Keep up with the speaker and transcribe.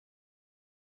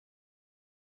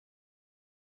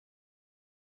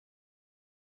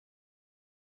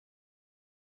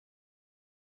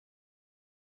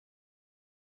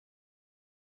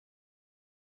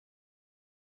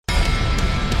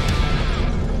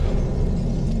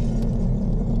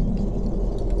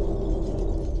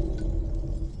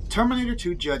Terminator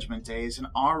 2 Judgment Day is an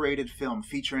R-rated film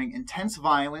featuring intense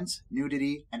violence,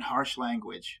 nudity, and harsh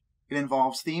language. It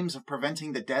involves themes of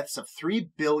preventing the deaths of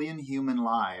 3 billion human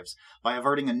lives by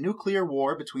averting a nuclear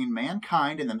war between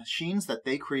mankind and the machines that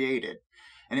they created.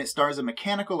 And it stars a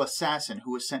mechanical assassin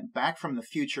who is sent back from the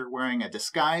future wearing a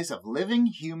disguise of living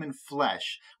human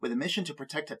flesh with a mission to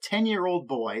protect a 10-year-old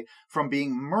boy from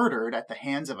being murdered at the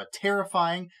hands of a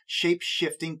terrifying,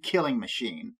 shape-shifting killing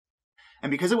machine. And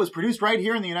because it was produced right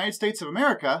here in the United States of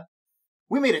America,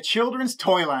 we made a children's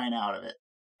toy line out of it.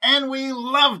 And we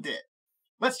loved it!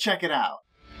 Let's check it out.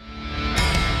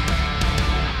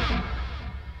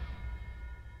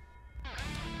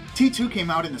 T2 came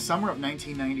out in the summer of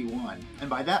 1991, and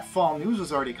by that fall news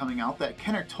was already coming out that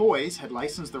Kenner Toys had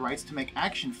licensed the rights to make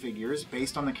action figures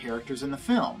based on the characters in the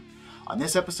film. On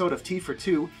this episode of T for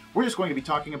 2, we're just going to be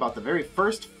talking about the very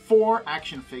first 4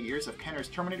 action figures of Kenner's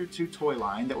Terminator 2 toy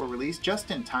line that were released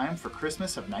just in time for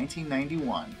Christmas of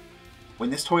 1991. When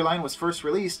this toy line was first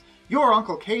released, your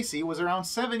Uncle Casey was around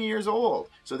 7 years old,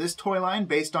 so this toy line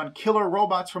based on killer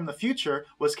robots from the future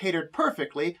was catered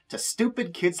perfectly to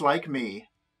stupid kids like me.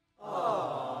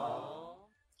 Aww.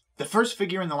 The first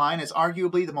figure in the line is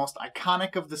arguably the most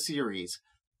iconic of the series.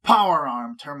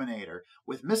 Arm Terminator,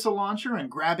 with missile launcher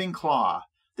and grabbing claw.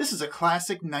 This is a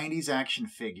classic 90s action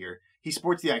figure. He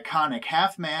sports the iconic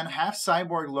half-man,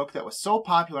 half-cyborg look that was so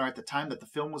popular at the time that the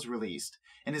film was released,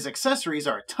 and his accessories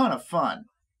are a ton of fun.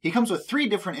 He comes with 3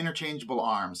 different interchangeable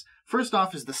arms. First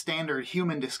off is the standard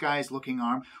human disguised looking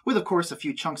arm, with of course a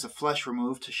few chunks of flesh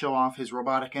removed to show off his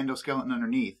robotic endoskeleton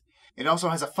underneath. It also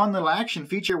has a fun little action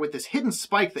feature with this hidden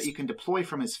spike that you can deploy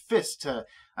from his fist to,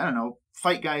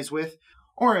 fight guys with,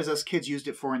 or as us kids used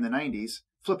it for in the 90s,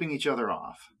 flipping each other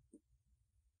off.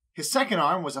 His second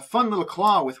arm was a fun little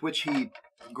claw with which he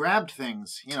grabbed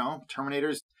things. You know,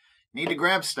 Terminators need to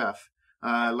grab stuff,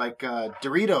 like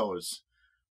Doritos,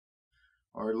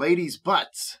 or ladies'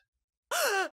 butts.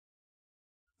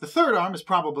 The third arm is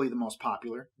probably the most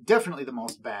popular, definitely the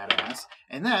most badass,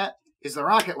 and that is the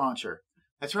rocket launcher.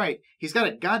 That's right, he's got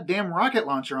a goddamn rocket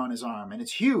launcher on his arm, and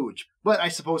it's huge. But I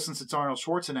suppose since it's Arnold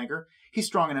Schwarzenegger, he's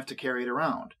strong enough to carry it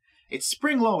around. It's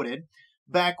spring-loaded,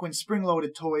 back when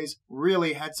spring-loaded toys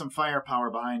really had some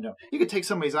firepower behind them. You could take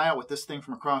somebody's eye out with this thing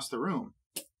from across the room.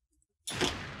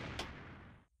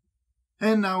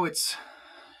 And now it's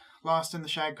lost in the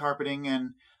shag carpeting,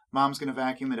 and Mom's gonna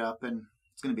vacuum it up, and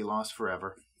it's gonna be lost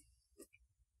forever.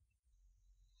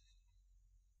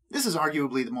 This is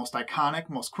arguably the most iconic,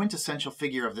 most quintessential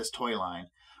figure of this toy line.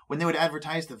 When they would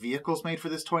advertise the vehicles made for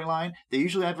this toy line, they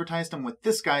usually advertised them with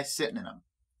this guy sitting in them.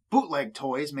 Bootleg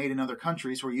toys made in other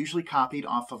countries were usually copied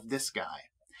off of this guy.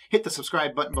 Hit the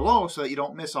subscribe button below so that you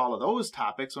don't miss all of those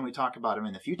topics when we talk about them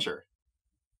in the future.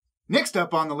 Next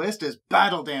up on the list is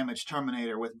Battle Damage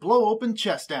Terminator with blow-open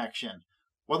chest action.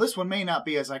 While this one may not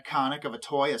be as iconic of a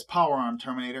toy as Arm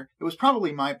Terminator, it was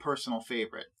probably my personal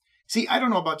favorite. See, I don't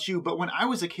know about you, but when I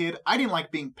was a kid, I didn't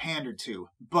like being pandered to.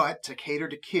 But to cater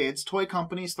to kids, toy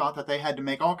companies thought that they had to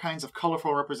make all kinds of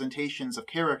colorful representations of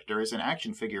characters in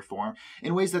action figure form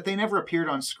in ways that they never appeared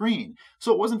on screen.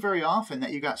 So it wasn't very often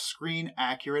that you got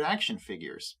screen-accurate action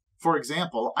figures. For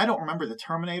example, I don't remember the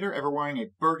Terminator ever wearing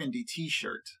a burgundy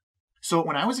t-shirt. So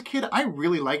when I was a kid, I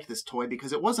really liked this toy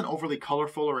because it wasn't overly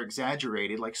colorful or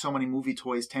exaggerated like so many movie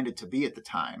toys tended to be at the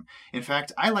time. In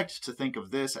fact, I liked to think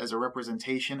of this as a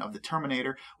representation of the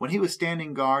Terminator when he was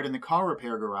standing guard in the car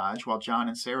repair garage while John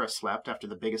and Sarah slept after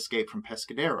the big escape from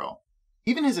Pescadero.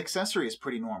 Even his accessory is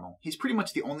pretty normal. He's pretty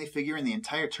much the only figure in the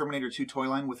entire Terminator 2 toy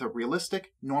line with a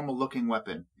realistic, normal-looking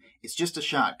weapon. It's just a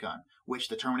shotgun, which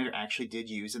the Terminator actually did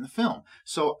use in the film.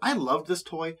 So I loved this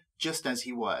toy just as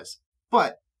he was.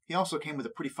 But he also came with a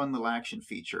pretty fun little action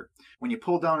feature. When you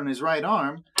pulled down on his right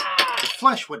arm, the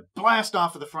flesh would blast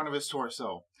off of the front of his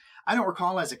torso. I don't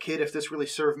recall as a kid if this really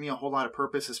served me a whole lot of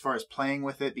purpose as far as playing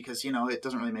with it because, it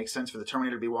doesn't really make sense for the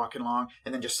Terminator to be walking along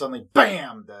and then just suddenly,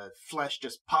 BAM! The flesh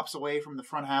just pops away from the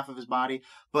front half of his body.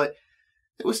 But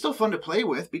it was still fun to play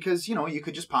with because, you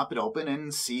could just pop it open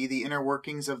and see the inner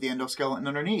workings of the endoskeleton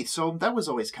underneath. So that was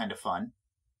always kind of fun.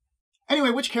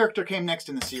 Anyway, which character came next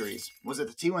in the series? Was it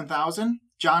the T-1000?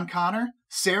 John Connor?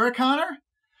 Sarah Connor?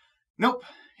 Nope,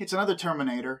 it's another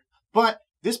Terminator. But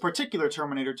this particular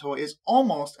Terminator toy is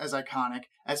almost as iconic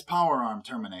as Arm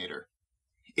Terminator.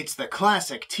 It's the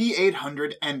classic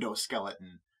T-800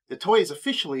 endoskeleton. The toy is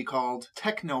officially called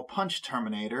Techno Punch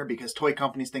Terminator because toy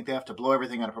companies think they have to blow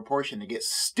everything out of proportion to get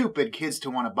stupid kids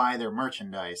to want to buy their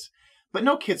merchandise. But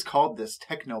no kids called this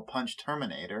Techno Punch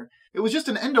Terminator. It was just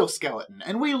an endoskeleton,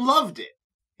 and we loved it.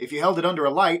 If you held it under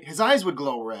a light, his eyes would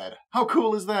glow red. How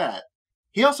cool is that?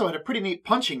 He also had a pretty neat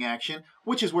punching action,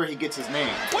 which is where he gets his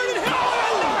name.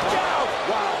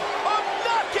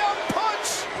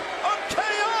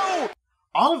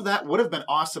 All of that would have been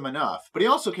awesome enough, but he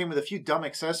also came with a few dumb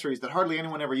accessories that hardly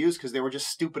anyone ever used because they were just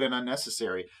stupid and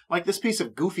unnecessary, like this piece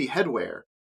of goofy headwear.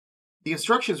 The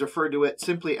instructions referred to it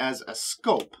simply as a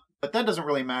scope, but that doesn't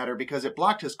really matter because it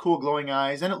blocked his cool glowing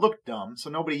eyes and it looked dumb, so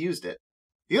nobody used it.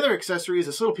 The other accessory is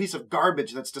this little piece of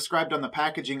garbage that's described on the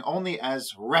packaging only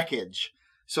as wreckage.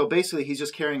 So basically he's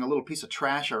just carrying a little piece of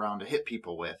trash around to hit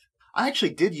people with. I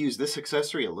actually did use this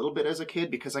accessory a little bit as a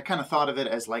kid because I kind of thought of it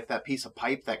as like that piece of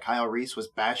pipe that Kyle Reese was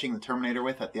bashing the Terminator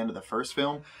with at the end of the first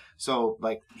film. So,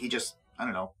 like, he just, I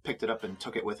don't know, picked it up and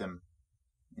took it with him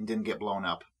and didn't get blown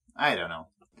up. I don't know.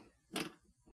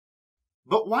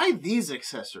 But why these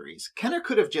accessories? Kenner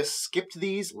could have just skipped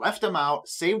these, left them out,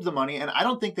 saved the money, and I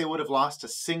don't think they would have lost a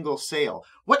single sale.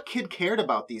 What kid cared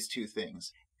about these two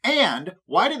things? And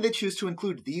why did they choose to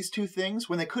include these two things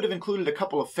when they could have included a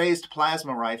couple of phased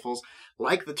plasma rifles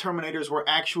like the Terminators were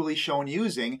actually shown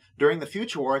using during the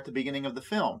Future War at the beginning of the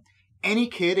film? Any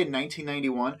kid in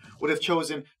 1991 would have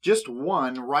chosen just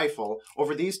one rifle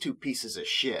over these two pieces of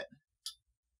shit.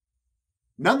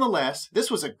 Nonetheless,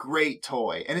 this was a great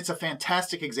toy, and it's a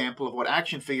fantastic example of what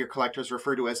action figure collectors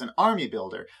refer to as an army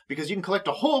builder, because you can collect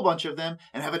a whole bunch of them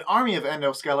and have an army of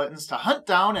endoskeletons to hunt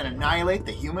down and annihilate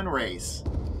the human race.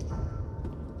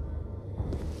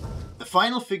 The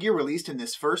final figure released in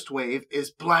this first wave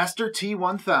is Blaster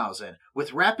T-1000,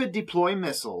 with rapid deploy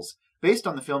missiles, based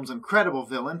on the film's incredible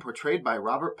villain portrayed by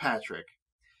Robert Patrick.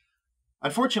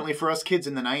 Unfortunately for us kids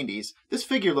in the 90s, this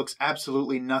figure looks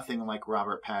absolutely nothing like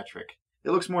Robert Patrick. It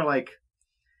looks more like,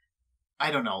 I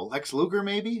don't know, Lex Luger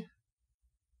maybe?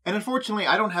 And unfortunately,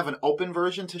 I don't have an open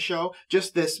version to show,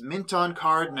 just this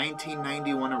mint-on-card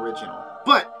 1991 original.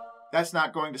 But that's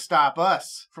not going to stop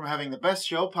us from having the best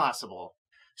show possible.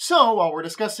 So, while we're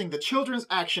discussing the children's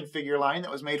action figure line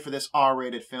that was made for this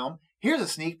R-rated film, here's a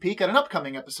sneak peek at an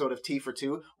upcoming episode of T for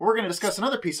Two, where we're going to discuss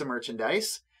another piece of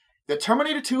merchandise, the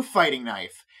Terminator 2 fighting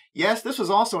knife. Yes, this was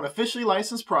also an officially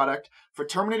licensed product for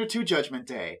Terminator 2 Judgment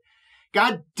Day.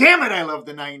 God damn it, I love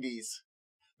the 90s!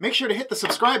 Make sure to hit the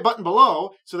subscribe button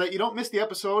below so that you don't miss the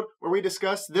episode where we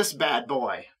discuss this bad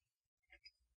boy.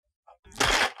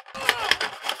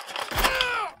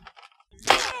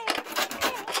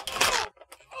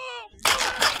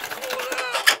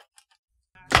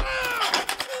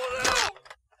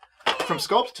 From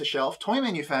sculpt to shelf, toy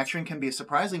manufacturing can be a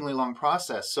surprisingly long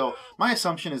process, so my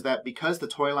assumption is that because the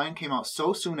toy line came out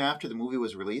so soon after the movie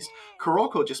was released,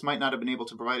 Kuroko just might not have been able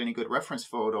to provide any good reference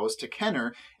photos to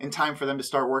Kenner in time for them to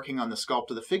start working on the sculpt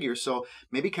of the figure, so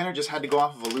maybe Kenner just had to go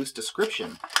off of a loose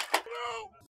description.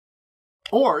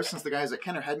 Or, since the guys at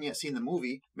Kenner hadn't yet seen the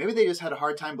movie, maybe they just had a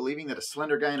hard time believing that a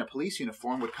slender guy in a police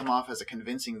uniform would come off as a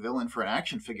convincing villain for an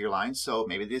action figure line, so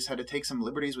maybe they just had to take some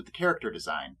liberties with the character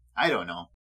design. I don't know.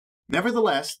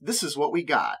 Nevertheless, this is what we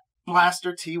got.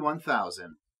 Blaster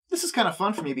T-1000. This is kind of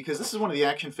fun for me because this is one of the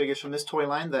action figures from this toy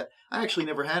line that I actually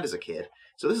never had as a kid.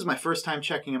 So this is my first time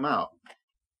checking him out.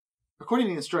 According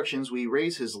to the instructions, we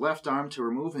raise his left arm to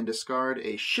remove and discard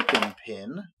a shipping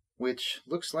pin, which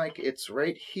looks like it's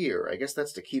right here. I guess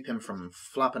that's to keep him from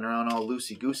flopping around all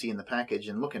loosey-goosey in the package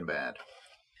and looking bad.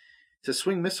 To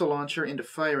swing missile launcher into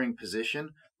firing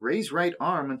position, raise right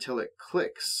arm until it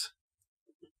clicks.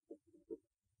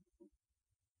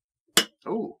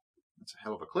 Oh, that's a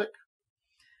hell of a click.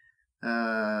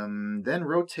 Then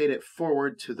rotate it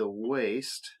forward to the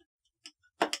waist.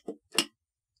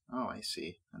 Oh, I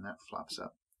see. And that flops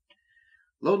up.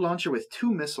 Load launcher with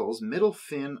 2 missiles, middle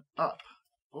fin up.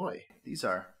 Boy, these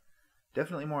are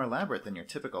definitely more elaborate than your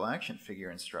typical action figure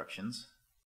instructions.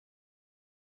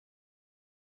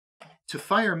 To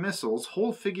fire missiles,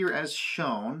 hold figure as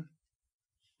shown,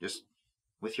 just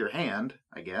with your hand,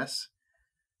 I guess.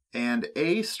 And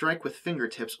A, strike with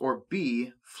fingertips, or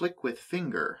B, flick with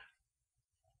finger.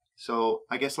 So,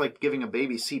 I guess like giving a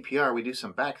baby CPR, we do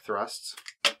some back thrusts.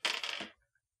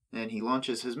 And he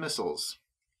launches his missiles.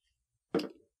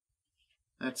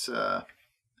 That's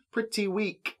pretty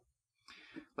weak.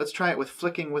 Let's try it with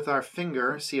flicking with our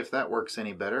finger, see if that works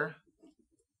any better.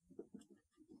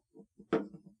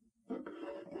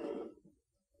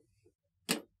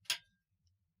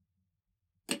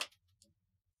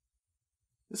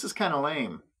 This is kind of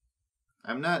lame.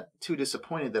 I'm not too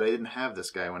disappointed that I didn't have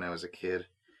this guy when I was a kid.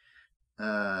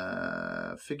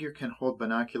 Figure can hold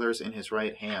binoculars in his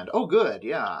right hand. Oh, good,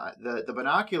 yeah. The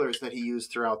binoculars that he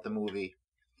used throughout the movie.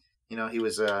 You know, he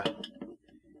was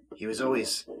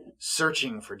always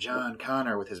searching for John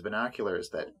Connor with his binoculars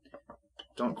that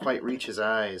don't quite reach his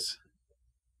eyes.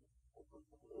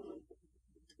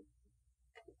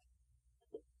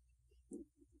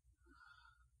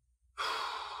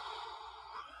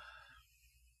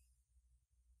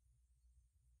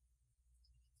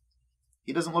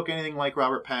 He doesn't look anything like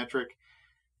Robert Patrick.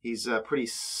 He's pretty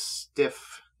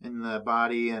stiff in the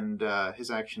body, and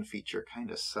his action feature kind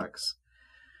of sucks.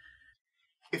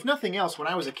 If nothing else, when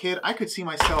I was a kid, I could see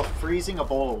myself freezing a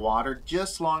bowl of water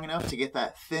just long enough to get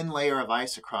that thin layer of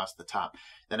ice across the top.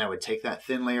 Then I would take that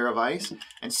thin layer of ice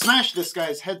and smash this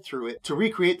guy's head through it to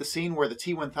recreate the scene where the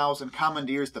T-1000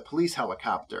 commandeers the police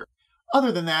helicopter.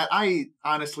 Other than that, I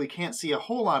honestly can't see a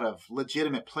whole lot of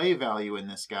legitimate play value in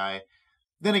this guy.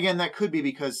 Then again, that could be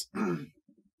because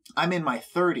I'm in my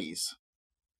 30s.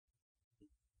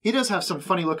 He does have some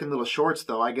funny looking little shorts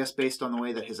though, I guess based on the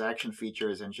way that his action feature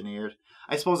is engineered.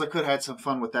 I suppose I could have had some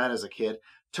fun with that as a kid.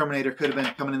 Terminator could have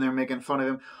been coming in there making fun of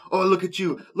him. Oh, look at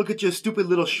you. Look at your stupid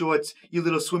little shorts, you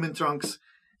little swimming trunks.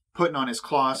 Putting on his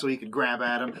claw so he could grab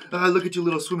at him. Look at your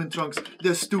little swimming trunks.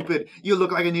 They're stupid. You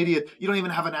look like an idiot. You don't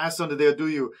even have an ass under there, do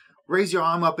you? Raise your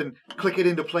arm up and click it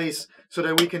into place so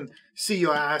that we can see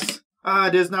your ass.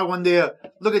 There's not one there.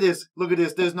 Look at this. Look at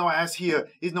this. There's no ass here.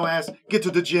 There's no ass. Get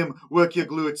to the gym. Work your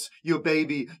glutes. You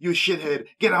baby. You shithead.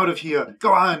 Get out of here.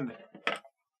 Go on.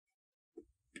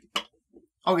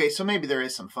 Okay, so maybe there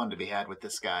is some fun to be had with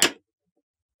this guy.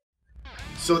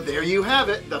 So there you have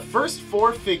it. The first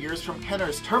 4 figures from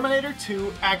Kenner's Terminator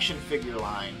 2 action figure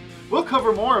line. We'll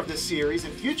cover more of this series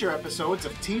in future episodes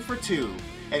of T for 2.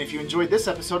 And if you enjoyed this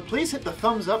episode, please hit the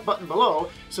thumbs up button below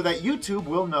so that YouTube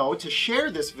will know to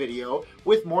share this video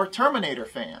with more Terminator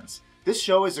fans. This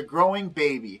show is a growing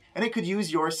baby, and it could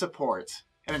use your support.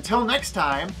 And until next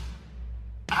time...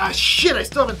 shit, I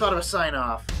still haven't thought of a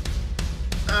sign-off.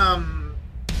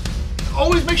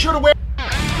 Always make sure to wear...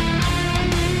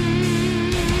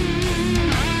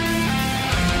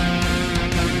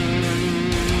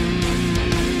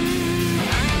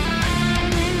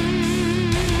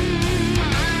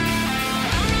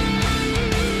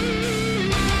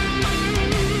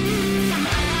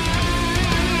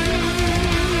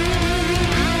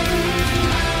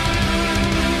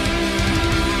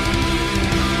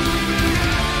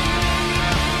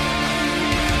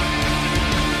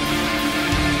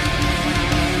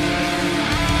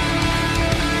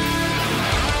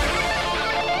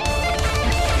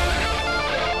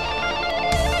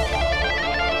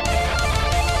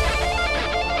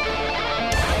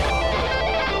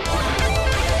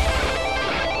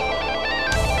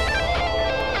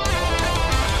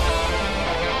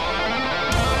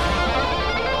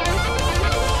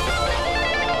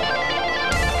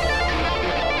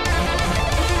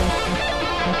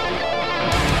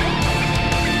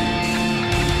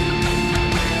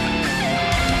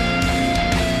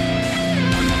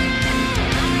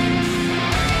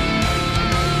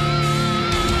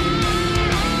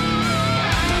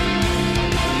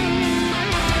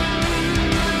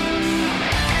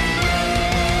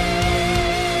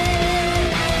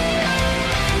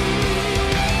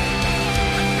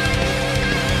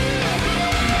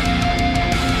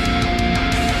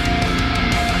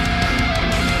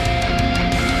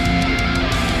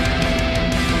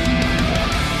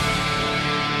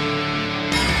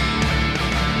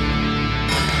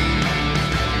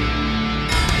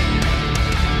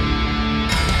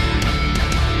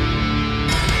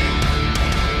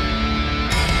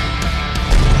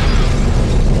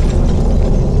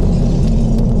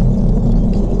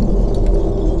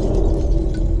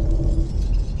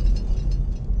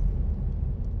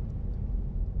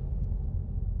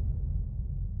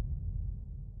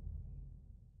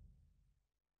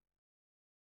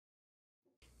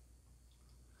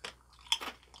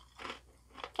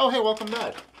 Oh, hey, welcome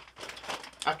back.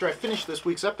 After I finished this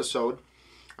week's episode,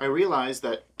 I realized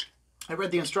that I read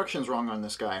the instructions wrong on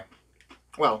this guy.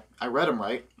 Well, I read them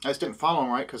right. I just didn't follow them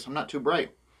right because I'm not too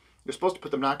bright. You're supposed to put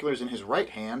the binoculars in his right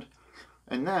hand,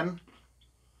 and then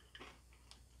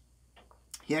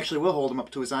he actually will hold them up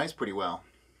to his eyes pretty well.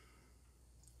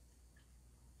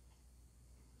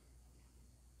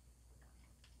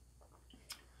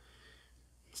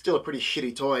 Still a pretty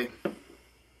shitty toy.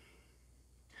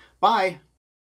 Bye!